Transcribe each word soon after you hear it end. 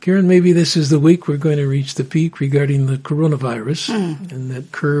Karen, maybe this is the week we're going to reach the peak regarding the coronavirus, and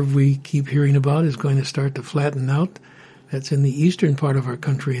that curve we keep hearing about is going to start to flatten out. That's in the eastern part of our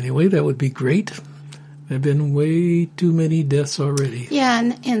country anyway. That would be great. There have been way too many deaths already.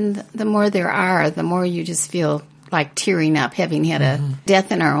 Yeah, and the more there are, the more you just feel like tearing up, having had a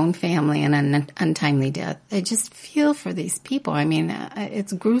death in our own family and an untimely death. I just feel for these people. I mean,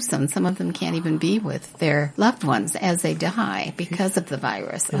 it's gruesome. Some of them can't even be with their loved ones as they die because of the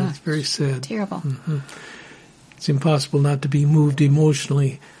virus. Yeah, it's very sad. Terrible. It's impossible not to be moved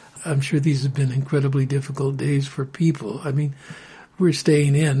emotionally. I'm sure these have been incredibly difficult days for people. I mean, we're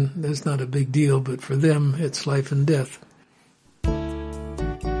staying in. That's not a big deal, but for them, it's life and death.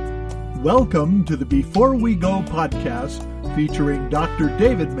 Welcome to the Before We Go podcast featuring Dr.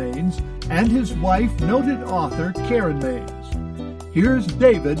 David Maines and his wife, noted author Karen Maines. Here's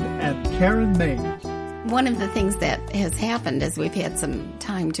David and Karen Maines. One of the things that has happened is we've had some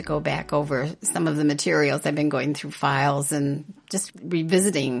time to go back over some of the materials. I've been going through files and just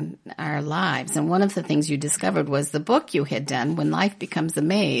revisiting our lives. And one of the things you discovered was the book you had done, When Life Becomes a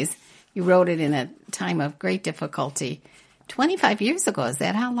Maze. You wrote it in a time of great difficulty. 25 years ago. Is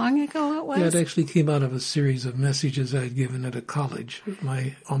that how long ago it was? Yeah, it actually came out of a series of messages I'd given at a college,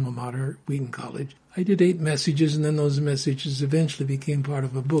 my alma mater, Wheaton College. I did 8 messages, and then those messages eventually became part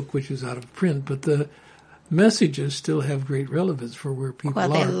of a book, which is out of print. But the messages still have great relevance for where people are.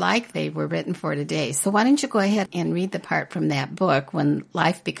 Well, they were written for today. So why don't you go ahead and read the part from that book, When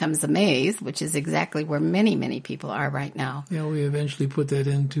Life Becomes a Maze, which is exactly where many, many people are right now. Yeah, we eventually put that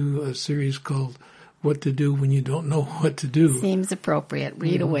into a series called What to Do When You Don't Know What to Do. Seems appropriate.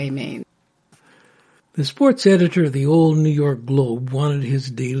 Read away, Maine. The sports editor of the old New York Globe wanted his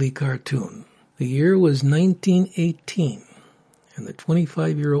daily cartoon. The year was 1918, and the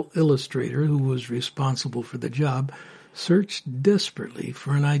 25-year-old illustrator who was responsible for the job searched desperately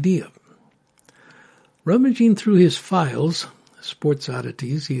for an idea. Rummaging through his files, sports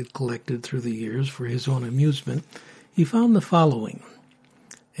oddities he had collected through the years for his own amusement, he found the following.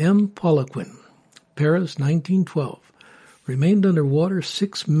 M. Poliquin, Paris, 1912. Remained underwater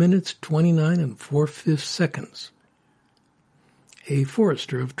 6 minutes, 29 and 4/5 seconds. A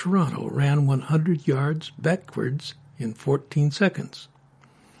Forrester of Toronto ran 100 yards backwards in 14 seconds.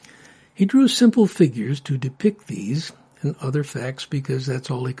 He drew simple figures to depict these and other facts because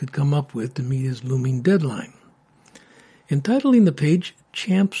that's all he could come up with to meet his looming deadline. Entitling the page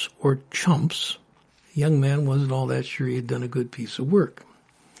Champs or Chumps, the young man wasn't all that sure he had done a good piece of work.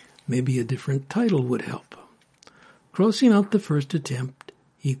 Maybe a different title would help. Crossing out the first attempt,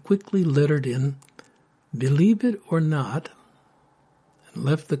 he quickly lettered in, Believe It or Not, and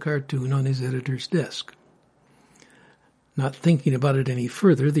left the cartoon on his editor's desk. Not thinking about it any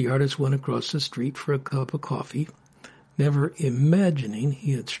further, the artist went across the street for a cup of coffee, never imagining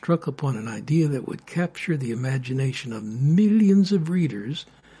he had struck upon an idea that would capture the imagination of millions of readers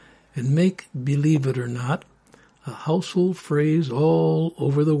and make Believe It or Not a household phrase all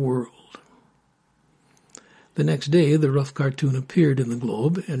over the world. The next day, the rough cartoon appeared in the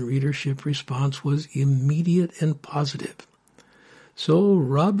Globe, and readership response was immediate and positive. So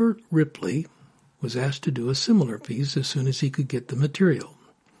Robert Ripley was asked to do a similar piece as soon as he could get the material.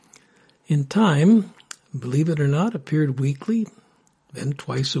 In time, Believe It or Not appeared weekly, then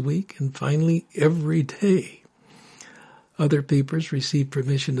twice a week, and finally every day. Other papers received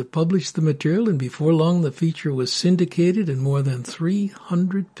permission to publish the material, and before long the feature was syndicated in more than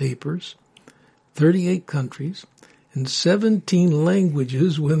 300 papers, 38 countries, and 17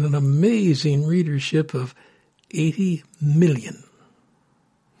 languages with an amazing readership of 80 million.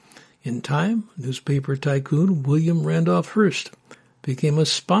 In time, newspaper tycoon William Randolph Hearst became a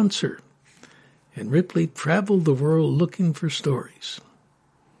sponsor, and Ripley traveled the world looking for stories.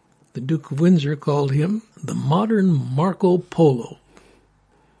 The Duke of Windsor called him the modern Marco Polo.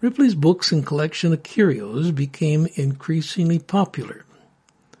 Ripley's books and collection of curios became increasingly popular.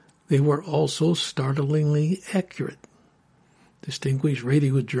 They were also startlingly accurate. Distinguished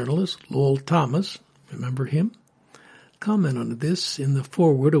radio journalist Lowell Thomas, remember him, commented on this in the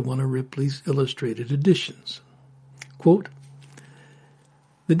foreword of one of Ripley's illustrated editions. Quote,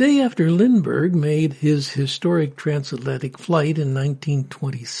 The day after Lindbergh made his historic transatlantic flight in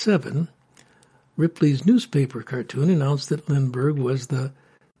 1927, Ripley's newspaper cartoon announced that Lindbergh was the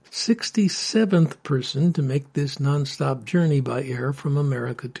 67th person to make this nonstop journey by air from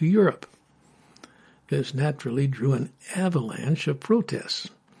America to Europe. This naturally drew an avalanche of protests.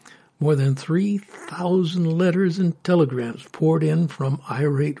 More than 3,000 letters and telegrams poured in from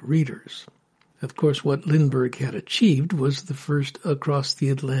irate readers. Of course, what Lindbergh had achieved was the first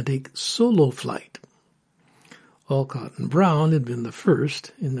across-the-Atlantic solo flight. Alcott and Brown had been the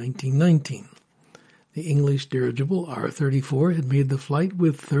first in 1919. The English dirigible R-34 had made the flight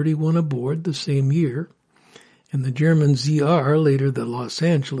with 31 aboard the same year, and the German ZR, later the Los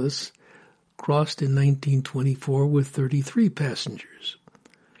Angeles, crossed in 1924 with 33 passengers.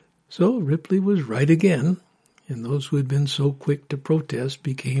 So Ripley was right again, and those who had been so quick to protest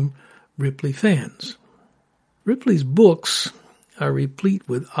became Ripley fans. Ripley's books are replete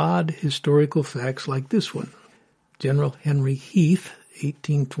with odd historical facts like this one. General Henry Heath,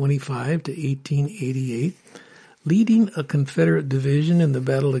 1825 to 1888, leading a Confederate division in the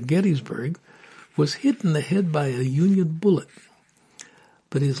Battle of Gettysburg, was hit in the head by a Union bullet.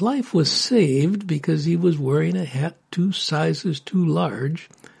 But his life was saved because he was wearing a hat 2 sizes too large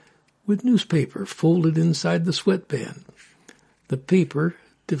with newspaper folded inside the sweatband. The paper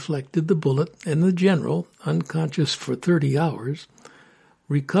deflected the bullet, and the general, unconscious for 30 hours,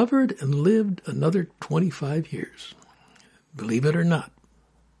 recovered and lived another 25 years. Believe it or not.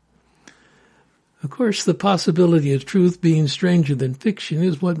 Of course, the possibility of truth being stranger than fiction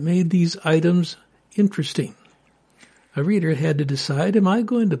is what made these items interesting. A reader had to decide, am I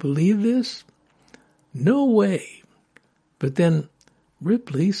going to believe this? No way. But then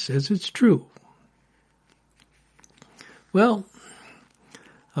Ripley says it's true. Well,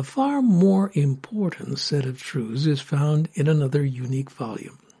 a far more important set of truths is found in another unique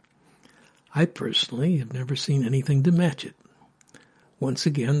volume. I personally have never seen anything to match it. Once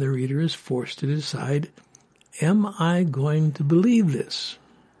again, the reader is forced to decide, am I going to believe this?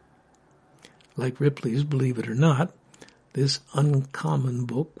 Like Ripley's Believe It or Not, this uncommon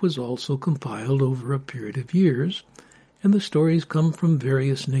book was also compiled over a period of years, and the stories come from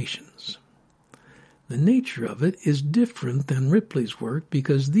various nations. The nature of it is different than Ripley's work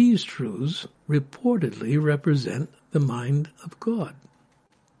because these truths reportedly represent the mind of God.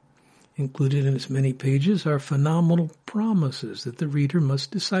 Included in its many pages are phenomenal promises that the reader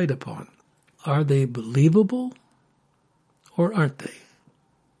must decide upon. Are they believable or aren't they?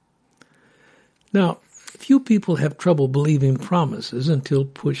 Now, few people have trouble believing promises until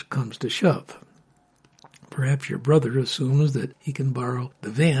push comes to shove. Perhaps your brother assumes that he can borrow the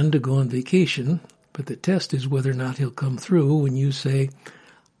van to go on vacation, but the test is whether or not he'll come through when you say,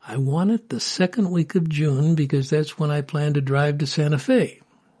 I want it the second week of June because that's when I plan to drive to Santa Fe.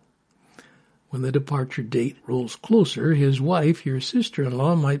 When the departure date rolls closer, his wife, your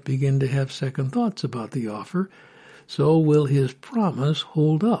sister-in-law, might begin to have second thoughts about the offer. So will his promise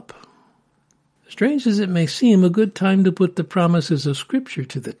hold up? Strange as it may seem, a good time to put the promises of Scripture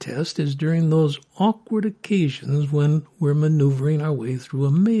to the test is during those awkward occasions when we're maneuvering our way through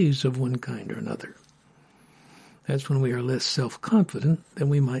a maze of one kind or another. That's when we are less self-confident than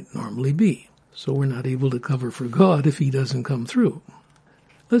we might normally be, so we're not able to cover for God if He doesn't come through.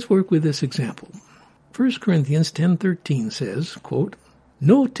 Let's work with this example. 1 Corinthians 10:13 says, quote,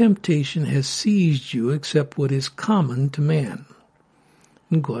 No temptation has seized you except what is common to man,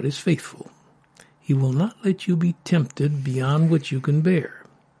 and God is faithful. He will not let you be tempted beyond what you can bear.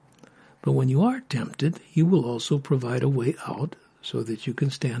 But when you are tempted, He will also provide a way out so that you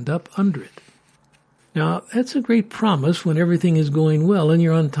can stand up under it. Now, that's a great promise when everything is going well and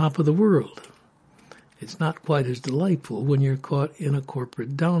you're on top of the world. It's not quite as delightful when you're caught in a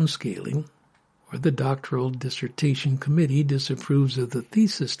corporate downscaling, or the doctoral dissertation committee disapproves of the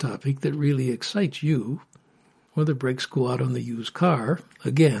thesis topic that really excites you, or the brakes go out on the used car,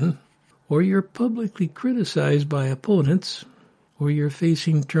 again, or you're publicly criticized by opponents, or you're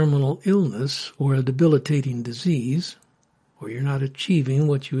facing terminal illness or a debilitating disease, or you're not achieving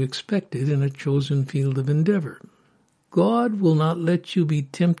what you expected in a chosen field of endeavor. God will not let you be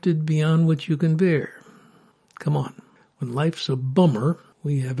tempted beyond what you can bear. Come on, when life's a bummer,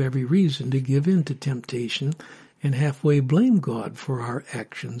 we have every reason to give in to temptation and halfway blame God for our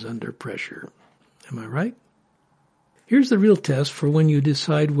actions under pressure. Am I right? Here's the real test for when you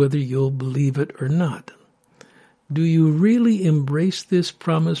decide whether you'll believe it or not. Do you really embrace this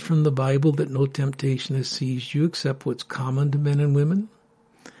promise from the Bible that no temptation has seized you except what's common to men and women?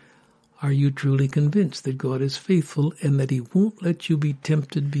 Are you truly convinced that God is faithful and that He won't let you be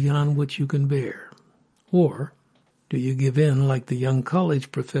tempted beyond what you can bear? Or do you give in like the young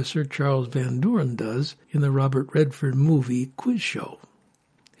college professor Charles Van Doren does in the Robert Redford movie Quiz Show?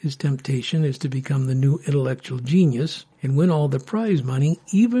 His temptation is to become the new intellectual genius and win all the prize money,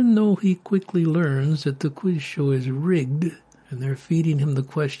 even though he quickly learns that the quiz show is rigged and they're feeding him the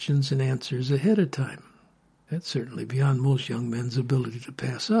questions and answers ahead of time. That's certainly beyond most young men's ability to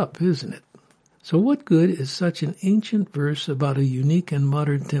pass up, isn't it? So what good is such an ancient verse about a unique and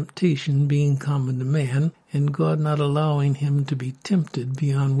modern temptation being common to man and God not allowing him to be tempted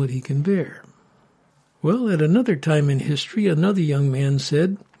beyond what he can bear? Well, at another time in history, another young man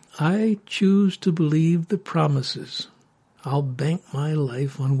said, "I choose to believe the promises. I'll bank my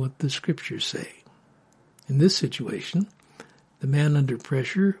life on what the Scriptures say." In this situation, the man under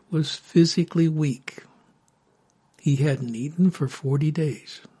pressure was physically weak. He hadn't eaten for 40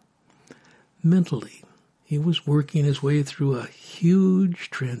 days. Mentally, he was working his way through a huge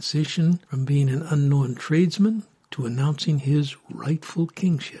transition from being an unknown tradesman to announcing his rightful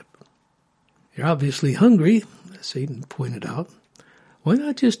kingship. "You're obviously hungry," Satan pointed out. "Why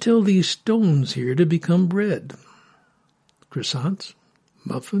not just tell these stones here to become bread? Croissants,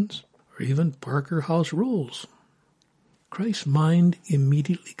 muffins, or even Parker House rolls." Christ's mind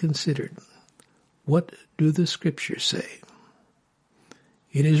immediately considered, what do the Scriptures say?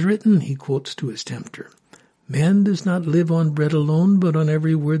 "It is written," he quotes to his tempter, "Man does not live on bread alone, but on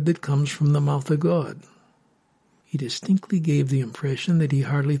every word that comes from the mouth of God." He distinctly gave the impression that he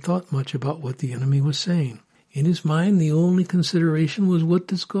hardly thought much about what the enemy was saying. In his mind, the only consideration was, what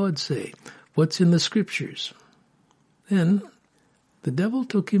does God say? What's in the Scriptures? Then the devil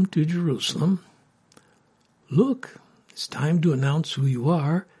took him to Jerusalem. "Look, it's time to announce who you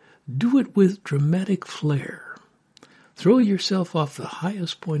are. Do it with dramatic flair. Throw yourself off the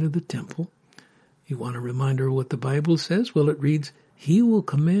highest point of the temple." You want a reminder of what the Bible says? Well, it reads, "He will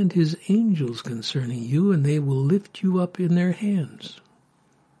command his angels concerning you, and they will lift you up in their hands."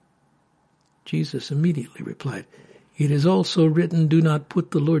 Jesus immediately replied, "It is also written, do not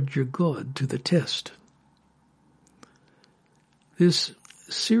put the Lord your God to the test." This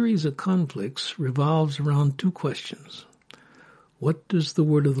series of conflicts revolves around two questions. What does the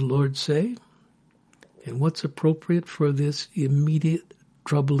word of the Lord say? And what's appropriate for this immediate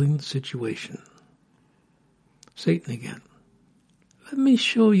troubling situation? Satan again. "Let me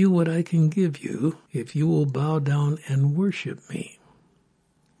show you what I can give you if you will bow down and worship me."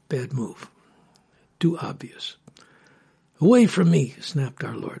 Bad move. Too obvious. "Away from me," snapped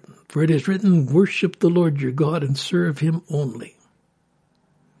our Lord, "for it is written, worship the Lord your God and serve him only."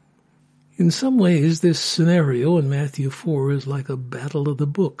 In some ways, this scenario in Matthew 4 is like a battle of the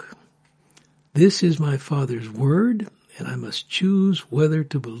book. This is my Father's word, and I must choose whether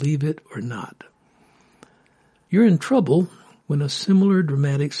to believe it or not. You're in trouble when a similar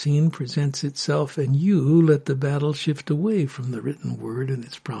dramatic scene presents itself and you let the battle shift away from the written word and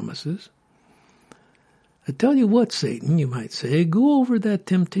its promises. "I tell you what, Satan," you might say, "go over that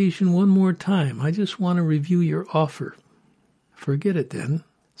temptation one more time. I just want to review your offer." Forget it then.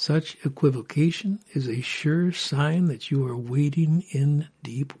 Such equivocation is a sure sign that you are wading in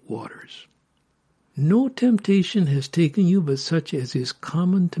deep waters. No temptation has taken you but such as is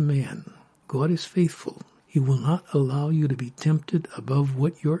common to man. God is faithful. He will not allow you to be tempted above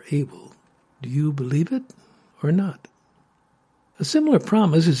what you're able. Do you believe it or not? A similar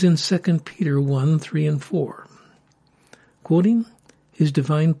promise is in 2 Peter 1, 3 and 4. Quoting, "His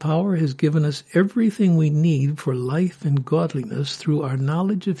divine power has given us everything we need for life and godliness through our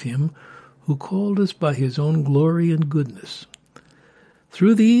knowledge of him who called us by his own glory and goodness.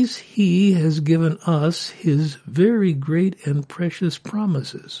 Through these he has given us his very great and precious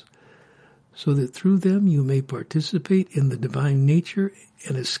promises, so that through them you may participate in the divine nature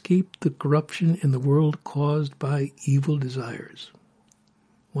and escape the corruption in the world caused by evil desires."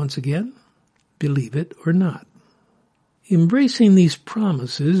 Once again, believe it or not. Embracing these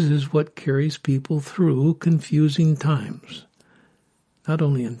promises is what carries people through confusing times, not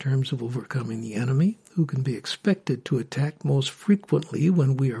only in terms of overcoming the enemy, who can be expected to attack most frequently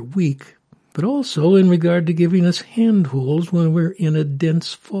when we are weak, but also in regard to giving us handholds when we're in a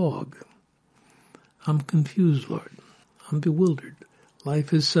dense fog. "I'm confused, Lord. I'm bewildered.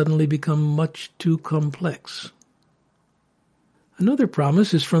 Life has suddenly become much too complex." Another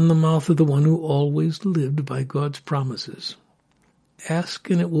promise is from the mouth of the one who always lived by God's promises. "Ask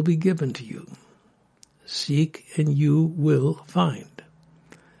and it will be given to you. Seek and you will find.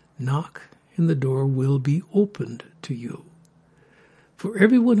 Knock and the door will be opened to you. For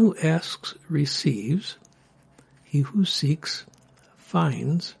everyone who asks receives, he who seeks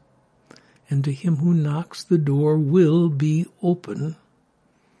finds, and to him who knocks the door will be open."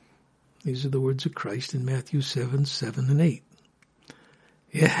 These are the words of Christ in Matthew 7, 7 and 8.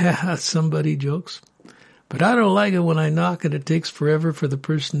 Yeah, somebody jokes, "But I don't like it when I knock and it takes forever for the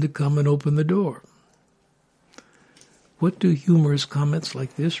person to come and open the door." What do humorous comments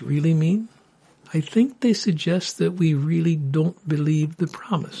like this really mean? I think they suggest that we really don't believe the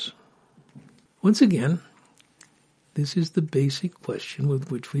promise. Once again, this is the basic question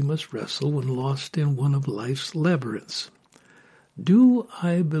with which we must wrestle when lost in one of life's labyrinths. Do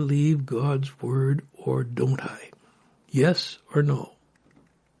I believe God's word or don't I? Yes or no?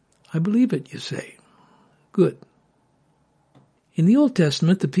 I believe it, you say. good. In the Old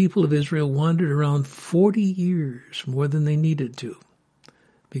Testament, the people of Israel wandered around 40 years more than they needed to,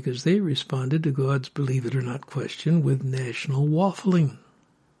 because they responded to God's believe it or not question with national waffling.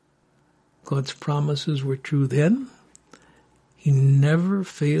 God's promises were true then. He never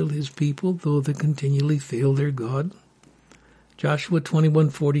failed his people, though they continually failed their God. Joshua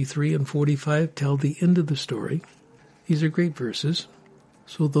 21:43 and 45 tell the end of the story. These are great verses.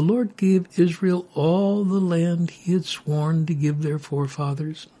 So the Lord gave Israel all the land he had sworn to give their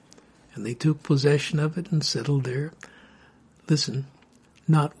forefathers, and they took possession of it and settled there. Listen,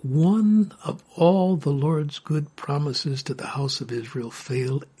 not one of all the Lord's good promises to the house of Israel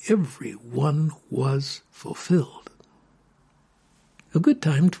failed. Every one was fulfilled. A good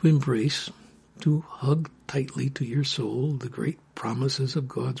time to embrace, to hug tightly to your soul the great promises of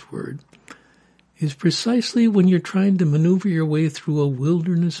God's Word, is precisely when you're trying to maneuver your way through a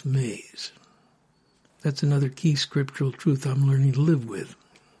wilderness maze. That's another key scriptural truth I'm learning to live with.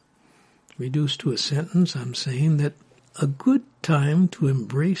 Reduced to a sentence, I'm saying that a good time to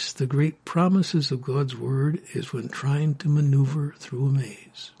embrace the great promises of God's Word is when trying to maneuver through a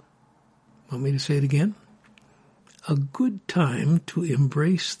maze. Want me to say it again? A good time to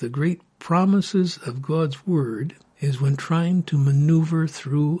embrace the great promises of God's Word is when trying to maneuver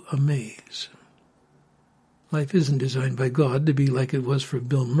through a maze. Life isn't designed by God to be like it was for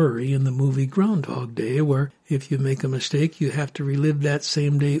Bill Murray in the movie Groundhog Day, where if you make a mistake, you have to relive that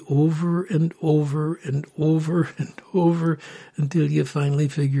same day over and over and over and over until you finally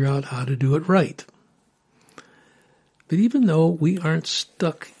figure out how to do it right. But even though we aren't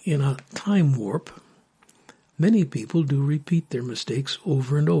stuck in a time warp, many people do repeat their mistakes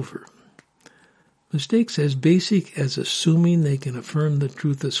over and over. Mistakes as basic as assuming they can affirm the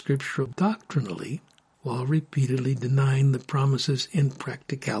truth of Scripture doctrinally, while repeatedly denying the promises in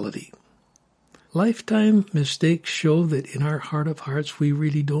practicality. Lifetime mistakes show that in our heart of hearts we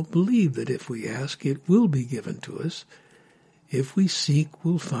really don't believe that if we ask, it will be given to us. If we seek,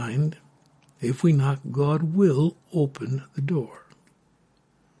 we'll find. If we knock, God will open the door.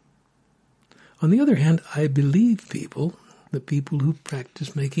 On the other hand, I believe people, the people who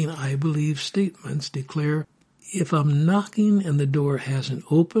practice making I believe statements, declare, if I'm knocking and the door hasn't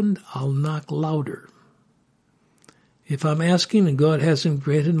opened, I'll knock louder. If I'm asking and God hasn't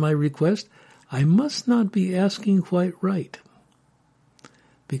granted my request, I must not be asking quite right.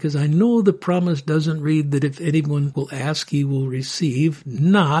 Because I know the promise doesn't read that if anyone will ask, he will receive,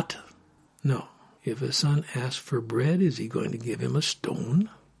 not. No. If a son asks for bread, is he going to give him a stone?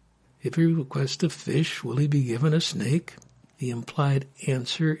 If he requests a fish, will he be given a snake? The implied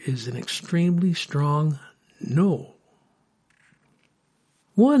answer is an extremely strong no.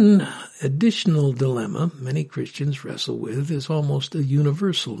 One additional dilemma many Christians wrestle with is almost a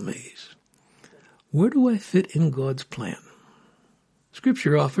universal maze. Where do I fit in God's plan?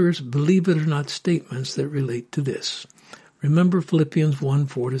 Scripture offers believe it or not statements that relate to this. Remember Philippians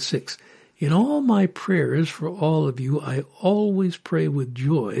 1:4-6. In all my prayers for all of you, I always pray with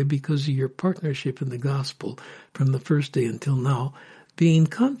joy because of your partnership in the gospel from the first day until now, being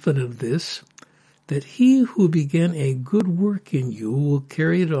confident of this, that he who began a good work in you will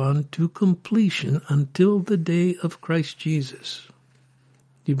carry it on to completion until the day of Christ Jesus.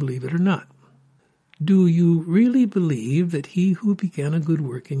 Do you believe it or not? Do you really believe that he who began a good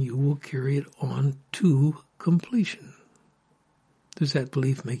work in you will carry it on to completion? Does that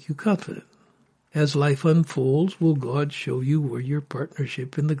belief make you confident? As life unfolds, will God show you where your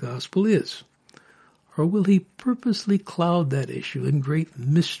partnership in the gospel is? Or will he purposely cloud that issue in great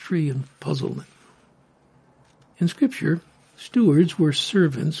mystery and puzzlement? In Scripture, stewards were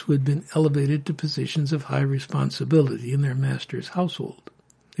servants who had been elevated to positions of high responsibility in their master's household.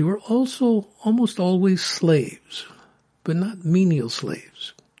 They were also almost always slaves, but not menial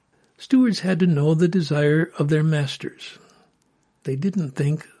slaves. Stewards had to know the desire of their masters. They didn't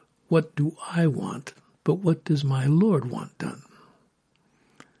think, what do I want, but what does my Lord want done?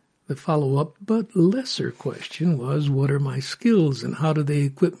 The follow-up but lesser question was, what are my skills and how do they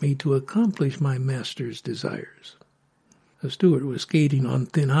equip me to accomplish my master's desires? A steward was skating on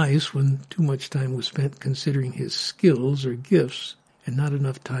thin ice when too much time was spent considering his skills or gifts and not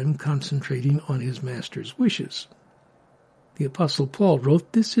enough time concentrating on his master's wishes. The Apostle Paul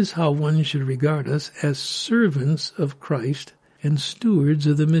wrote, this is how one should regard us as servants of Christ and stewards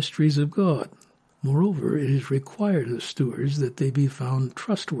of the mysteries of God. Moreover, it is required of stewards that they be found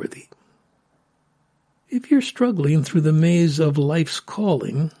trustworthy. If you're struggling through the maze of life's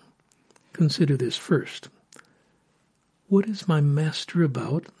calling, consider this first. What is my master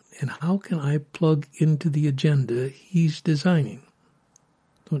about, and how can I plug into the agenda he's designing?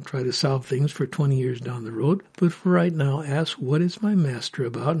 Don't try to solve things for 20 years down the road, but for right now, ask, what is my master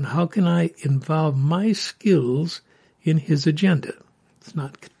about, and how can I involve my skills in his agenda? It's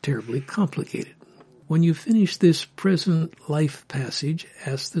not terribly complicated. When you finish this present life passage,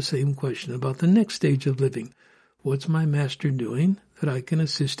 ask the same question about the next stage of living. What's my master doing that I can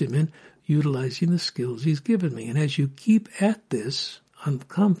assist him in utilizing the skills he's given me? And as you keep at this, I'm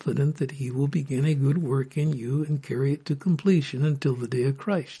confident that he will begin a good work in you and carry it to completion until the day of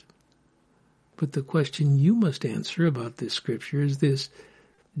Christ. But the question you must answer about this scripture is this: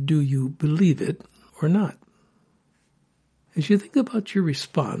 do you believe it or not? As you think about your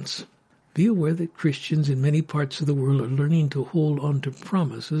response, be aware that Christians in many parts of the world are learning to hold on to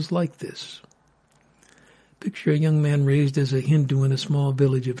promises like this. Picture a young man raised as a Hindu in a small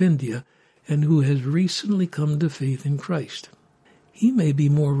village of India and who has recently come to faith in Christ. He may be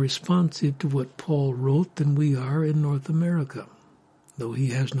more responsive to what Paul wrote than we are in North America. Though he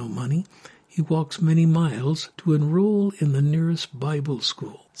has no money, he walks many miles to enroll in the nearest Bible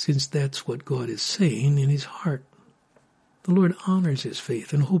school, since that's what God is saying in his heart. The Lord honors his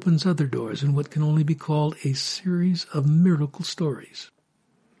faith and opens other doors in what can only be called a series of miracle stories.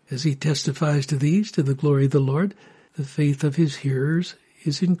 As he testifies to these, to the glory of the Lord, the faith of his hearers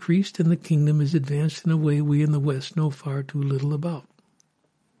is increased and the kingdom is advanced in a way we in the West know far too little about.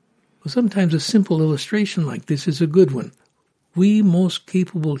 Well, sometimes a simple illustration like this is a good one. We most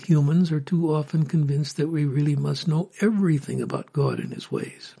capable humans are too often convinced that we really must know everything about God and his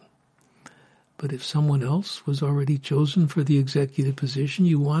ways. But if someone else was already chosen for the executive position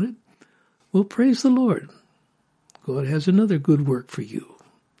you wanted, well, praise the Lord. God has another good work for you.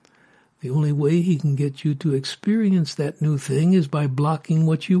 The only way he can get you to experience that new thing is by blocking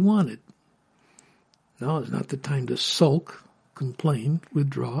what you wanted. Now is not the time to sulk, complain,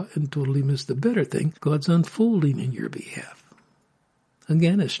 withdraw, and totally miss the better thing God's unfolding in your behalf.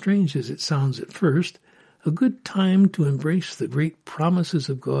 Again, as strange as it sounds at first, a good time to embrace the great promises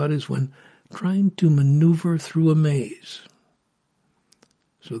of God is when trying to maneuver through a maze.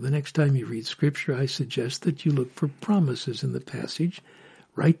 So the next time you read Scripture, I suggest that you look for promises in the passage,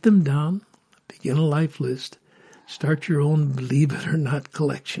 write them down, begin a life list, start your own believe it or not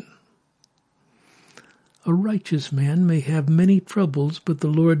collection. A righteous man may have many troubles, but the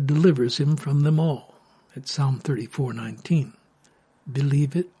Lord delivers him from them all. It's Psalm 34:19.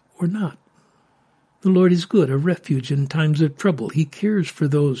 Believe it or not. The Lord is good, a refuge in times of trouble. He cares for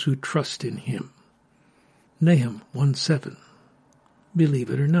those who trust in him. Nahum 1:7. Believe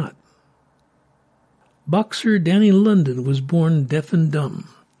it or not. Boxer Danny London was born deaf and dumb,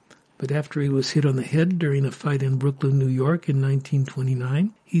 but after he was hit on the head during a fight in Brooklyn, New York in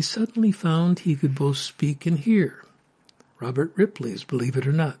 1929, he suddenly found he could both speak and hear. Robert Ripley's Believe It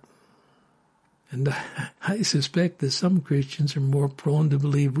or Not. And I suspect that some Christians are more prone to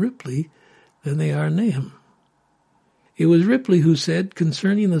believe Ripley than they are Nahum. It was Ripley who said,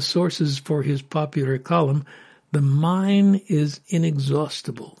 concerning the sources for his popular column, the mine is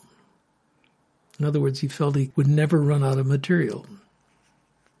inexhaustible. In other words, he felt he would never run out of material.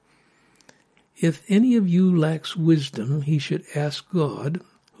 If any of you lacks wisdom, he should ask God,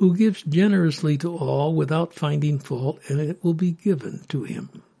 who gives generously to all without finding fault, and it will be given to him.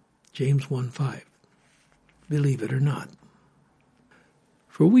 James 1:5. Believe it or not.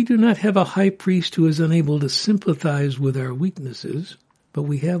 For we do not have a high priest who is unable to sympathize with our weaknesses, but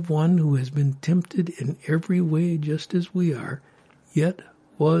we have one who has been tempted in every way just as we are, yet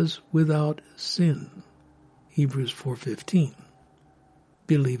was without sin. Hebrews 4:15.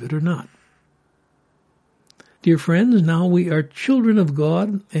 Believe it or not. Dear friends, now we are children of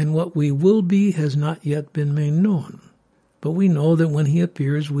God, and what we will be has not yet been made known. But we know that when he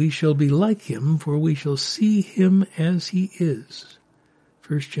appears, we shall be like him, for we shall see him as he is.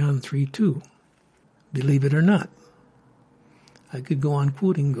 1 John 3:2. Believe it or not. I could go on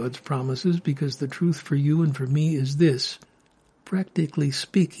quoting God's promises because the truth for you and for me is this. Practically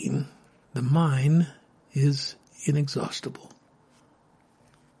speaking, the mine is inexhaustible.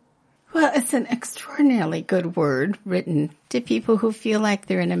 Well, it's an extraordinarily good word written to people who feel like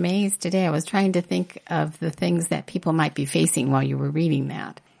they're in a maze today. I was trying to think of the things that people might be facing while you were reading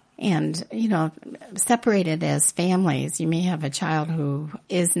that. And, separated as families, you may have a child who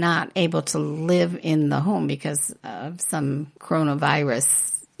is not able to live in the home because of some coronavirus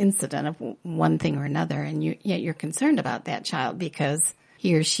incident of one thing or another, and yet you're concerned about that child because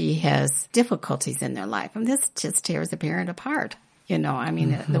he or she has difficulties in their life. And this just tears a parent apart.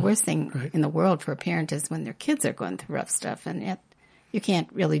 The worst thing in the world for a parent is when their kids are going through rough stuff, and yet you can't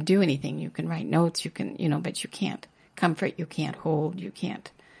really do anything. You can write notes, but you can't comfort, you can't hold, you can't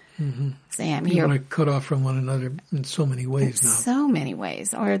Say, I'm People here. are cut off from one another in so many ways now. So many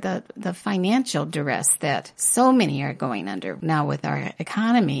ways. Or the financial duress that so many are going under now with our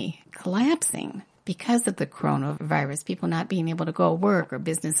economy collapsing because of the coronavirus, people not being able to go to work or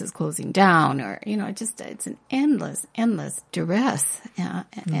businesses closing down or, it's an endless duress.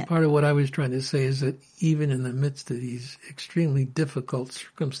 And part of what I was trying to say is that even in the midst of these extremely difficult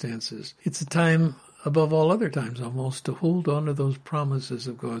circumstances, it's a time above all other times almost to hold on to those promises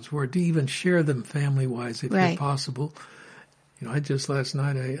of God's Word, to even share them family-wise if possible. I just last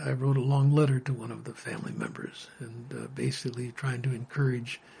night I wrote a long letter to one of the family members and basically trying to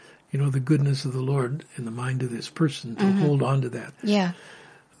encourage the goodness of the Lord in the mind of this person to hold on to that. Yeah.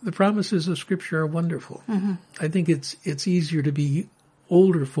 The promises of Scripture are wonderful. I think it's easier to be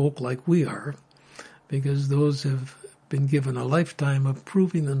older folk like we are because those have been given a lifetime of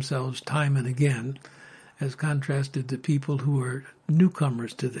proving themselves time and again as contrasted to people who are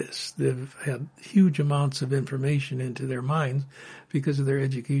newcomers to this. They've had huge amounts of information into their minds because of their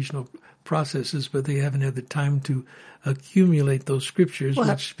educational processes, but they haven't had the time to accumulate those scriptures,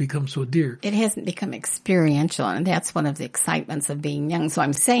 which become so dear. It hasn't become experiential, and that's one of the excitements of being young. So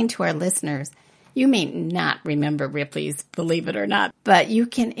I'm saying to our listeners, you may not remember Ripley's Believe It or Not, but you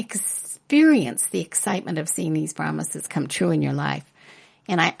can experience the excitement of seeing these promises come true in your life.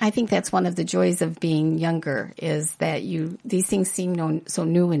 And I think that's one of the joys of being younger is that these things seem so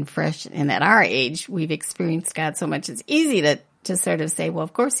new and fresh. And at our age, we've experienced God so much. It's easy to sort of say, well,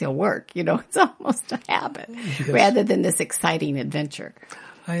 of course he'll work. It's almost a habit rather than this exciting adventure.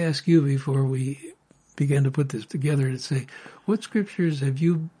 I ask you before we began to put this together to say, what scriptures have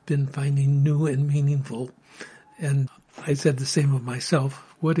you been finding new and meaningful? And I said the same of myself.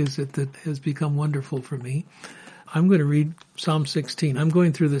 What is it that has become wonderful for me? I'm going to read Psalm 16. I'm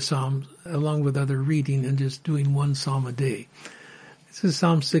going through the Psalms along with other reading and just doing one Psalm a day. This is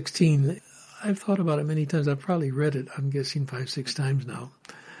Psalm 16. I've thought about it many times. I've probably read it, I'm guessing 5-6 times now.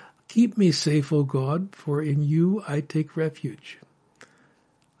 Keep me safe, O God, for in you I take refuge.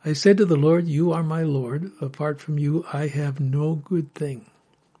 I said to the Lord, you are my Lord. Apart from you, I have no good thing.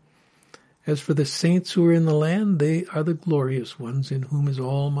 As for the saints who are in the land, they are the glorious ones in whom is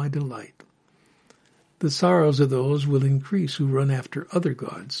all my delight. The sorrows of those will increase who run after other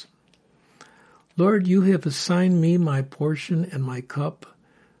gods. Lord, you have assigned me my portion and my cup.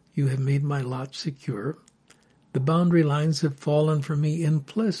 You have made my lot secure. The boundary lines have fallen for me in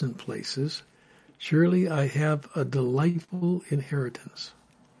pleasant places. Surely I have a delightful inheritance.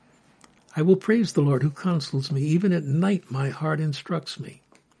 I will praise the Lord who counsels me. Even at night my heart instructs me.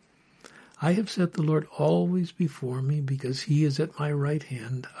 I have set the Lord always before me because he is at my right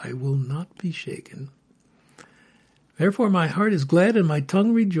hand. I will not be shaken. Therefore my heart is glad and my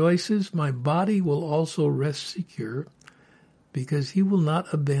tongue rejoices. My body will also rest secure because he will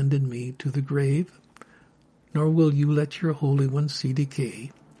not abandon me to the grave, nor will you let your Holy One see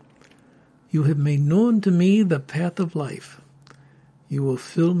decay. You have made known to me the path of life. You will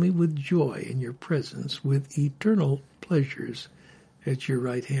fill me with joy in your presence, with eternal pleasures at your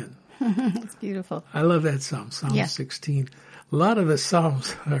right hand. It's beautiful. I love that Psalm 16. A lot of the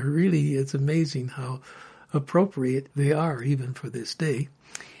Psalms are really, it's amazing how appropriate they are even for this day.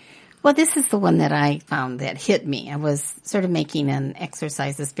 Well, this is the one that I found that hit me. I was sort of making an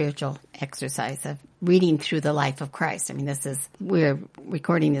exercise, a spiritual exercise of reading through the life of Christ. I mean, we're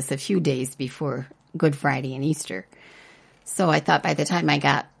recording this a few days before Good Friday and Easter. So I thought by the time I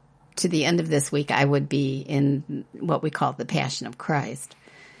got to the end of this week, I would be in what we call the Passion of Christ.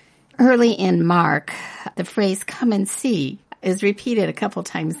 Early in Mark, the phrase come and see is repeated a couple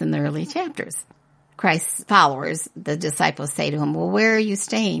times in the early chapters. Christ's followers, the disciples, say to him, well, where are you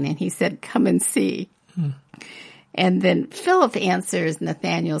staying? And he said, come and see. And then Philip answers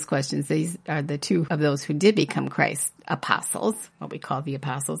Nathanael's questions. These are the two of those who did become Christ's apostles, what we call the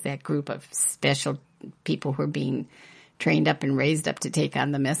apostles, that group of special people who are being trained up and raised up to take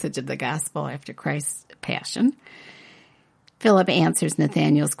on the message of the gospel after Christ's passion. Philip answers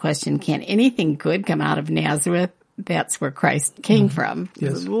Nathanael's question, can anything good come out of Nazareth? That's where Christ came from.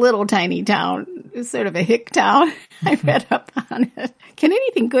 Yes. It was a little tiny town. It was sort of a hick town. I read up on it. Can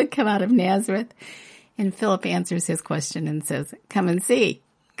anything good come out of Nazareth? And Philip answers his question and says, come and see.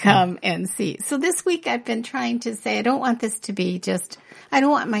 Come and see. So this week I've been trying to say, I don't want this to be I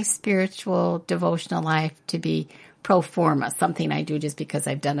don't want my spiritual devotional life to be pro forma, something I do just because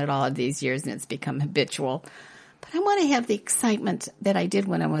I've done it all of these years and it's become habitual. But I want to have the excitement that I did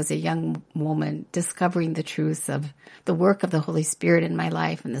when I was a young woman, discovering the truths of the work of the Holy Spirit in my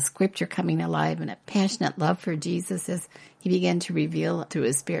life and the scripture coming alive and a passionate love for Jesus as he began to reveal through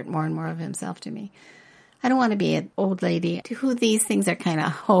his Spirit more and more of himself to me. I don't want to be an old lady to who these things are kind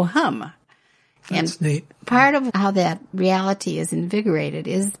of ho-hum. That's and neat. Part of how that reality is invigorated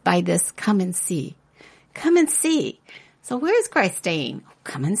is by this come and see. Come and see. So where is Christ staying?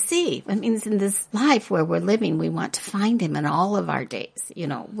 Come and see. It means in this life where we're living, we want to find him in all of our days. You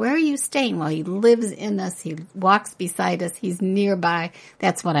know, where are you staying? Well, he lives in us. He walks beside us. He's nearby.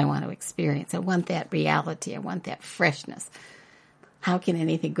 That's what I want to experience. I want that reality. I want that freshness. How can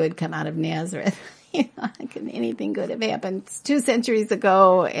anything good come out of Nazareth? You know, how can anything good have happened 2 centuries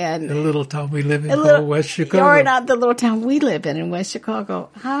ago? And the little town we live in called West Chicago. Or not the little town we live in West Chicago.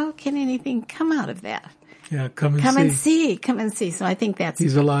 How can anything come out of that? Yeah, come and see. Come and see. So I think that's...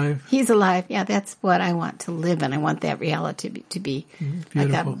 He's alive. He's alive. Yeah, that's what I want to live in. I want that reality to be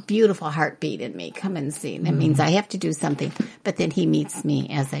like a beautiful heartbeat in me. Come and see. That means I have to do something, but then he meets me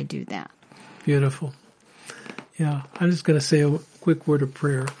as I do that. Beautiful. Yeah, I'm just going to say a quick word of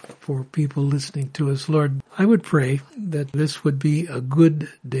prayer for people listening to us. Lord, I would pray that this would be a good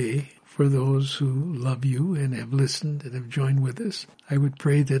day for those who love you and have listened and have joined with us. I would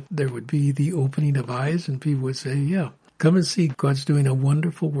pray that there would be the opening of eyes and people would say, yeah, come and see. God's doing a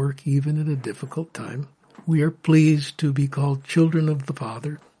wonderful work even in a difficult time. We are pleased to be called children of the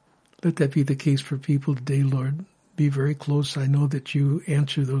Father. Let that be the case for people today, Lord. Be very close. I know that you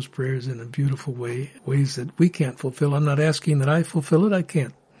answer those prayers in a beautiful way, ways that we can't fulfill. I'm not asking that I fulfill it. I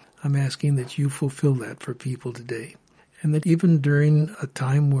can't. I'm asking that you fulfill that for people today. And that even during a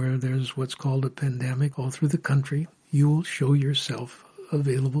time where there's what's called a pandemic all through the country, you will show yourself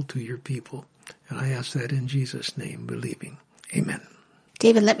available to your people. And I ask that in Jesus' name, believing. Amen.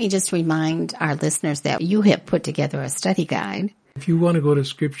 David, let me just remind our listeners that you have put together a study guide. If you want to go to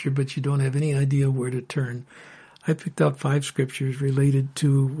Scripture but you don't have any idea where to turn, I picked out 5 scriptures related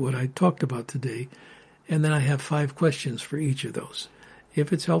to what I talked about today, and then I have 5 questions for each of those.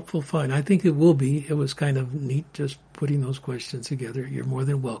 If it's helpful, fine. I think it will be. It was kind of neat just putting those questions together. You're more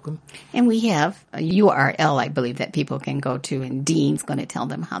than welcome. And we have a URL, I believe, that people can go to, and Dean's going to tell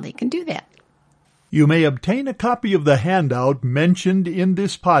them how they can do that. You may obtain a copy of the handout mentioned in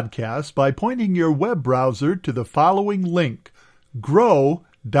this podcast by pointing your web browser to the following link,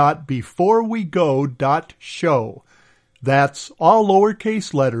 grow.beforewego.show. That's all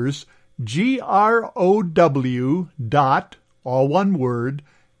lowercase letters, GROW dot, all one word,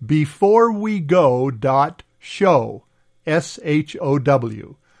 beforewego.show,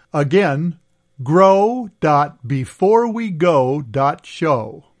 SHOW. Again,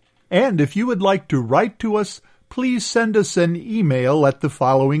 grow.beforewego.show. And if you would like to write to us, please send us an email at the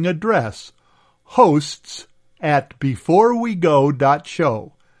following address,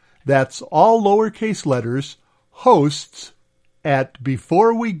 hosts@beforewego.show. That's all lowercase letters,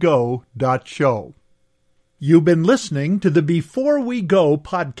 hosts@beforewego.show. You've been listening to the Before We Go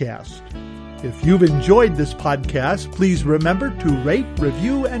podcast. If you've enjoyed this podcast, please remember to rate,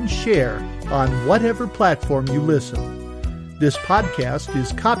 review, and share on whatever platform you listen. This podcast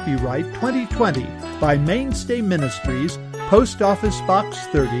is copyright 2020 by Mainstay Ministries, Post Office Box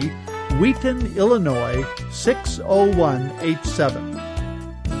 30, Wheaton, Illinois 60187.